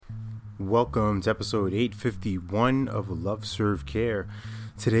Welcome to episode 851 of Love Serve Care.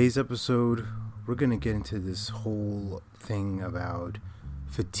 Today's episode, we're going to get into this whole thing about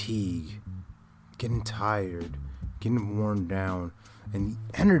fatigue, getting tired, getting worn down, and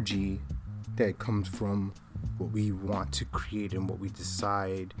the energy that comes from what we want to create and what we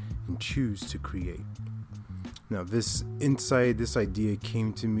decide and choose to create. Now, this insight, this idea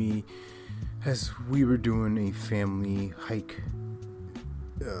came to me as we were doing a family hike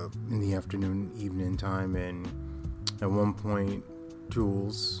in the afternoon, evening time, and at one point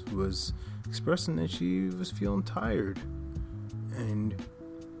Jules was expressing that she was feeling tired, and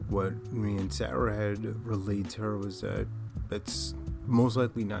what me and Sarah had relayed to her was that that's most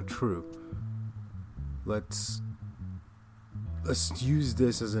likely not true. Let's use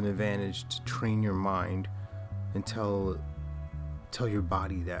this as an advantage to train your mind and tell your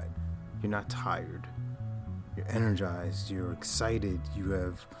body that you're not tired. You're energized, you're excited, you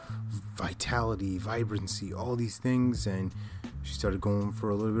have vitality, vibrancy, all these things. And she started going for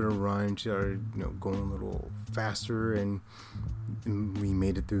a little bit of run. She started, going a little faster, and we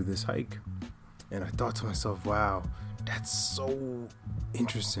made it through this hike. And I thought to myself, wow, that's so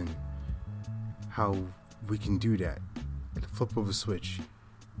interesting how we can do that at the flip of a switch.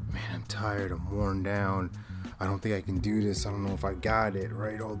 Man, I'm tired, I'm worn down, I don't think I can do this, I don't know if I got it,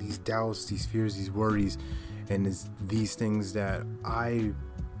 right? All these doubts, these fears, these worries. And it's these things that I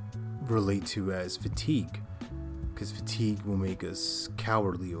relate to as fatigue, because fatigue will make us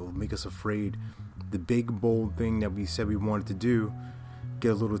cowardly, it will make us afraid. The big bold thing that we said we wanted to do,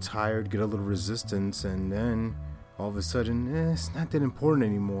 get a little tired, get a little resistance, and then all of a sudden it's not that important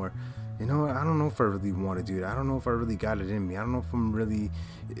anymore. I don't know if I really want to do that. I don't know if I really got it in me. I don't know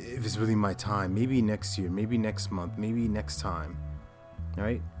if it's really my time. Maybe next year, maybe next month, maybe next time,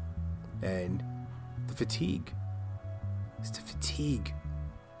 right? And the fatigue. It's the fatigue.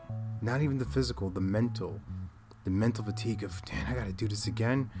 Not even the physical, the mental. The mental fatigue of, I gotta do this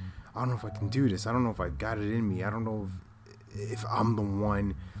again. I don't know if I can do this. I don't know if I got it in me. I don't know if I'm the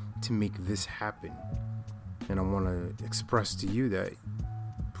one to make this happen. And I want to express to you that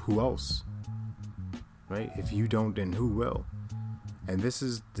who else? Right? If you don't, then who will? And this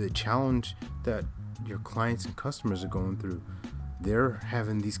is the challenge that your clients and customers are going through. They're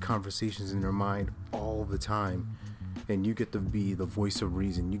having these conversations in their mind all the time, and you get to be the voice of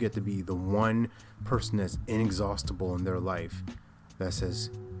reason. You get to be the one person that's inexhaustible in their life that says,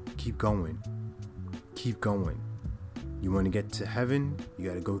 keep going, keep going. You want to get to heaven, you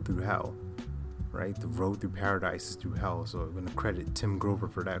got to go through hell, right? The road through paradise is through hell. So I'm going to credit Tim Grover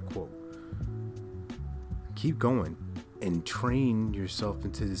for that quote. Keep going and train yourself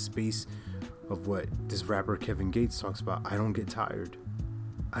into the space of what this rapper Kevin Gates talks about. I don't get tired.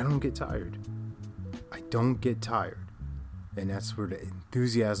 I don't get tired. I don't get tired. And that's where the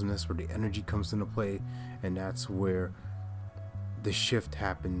enthusiasm, that's where the energy comes into play. And that's where the shift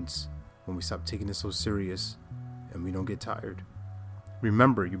happens when we stop taking this so serious and we don't get tired.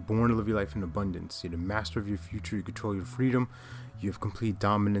 Remember, you're born to live your life in abundance. You're the master of your future. You control your freedom. You have complete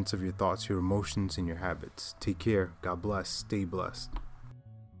dominance of your thoughts, your emotions, and your habits. Take care. God bless. Stay blessed.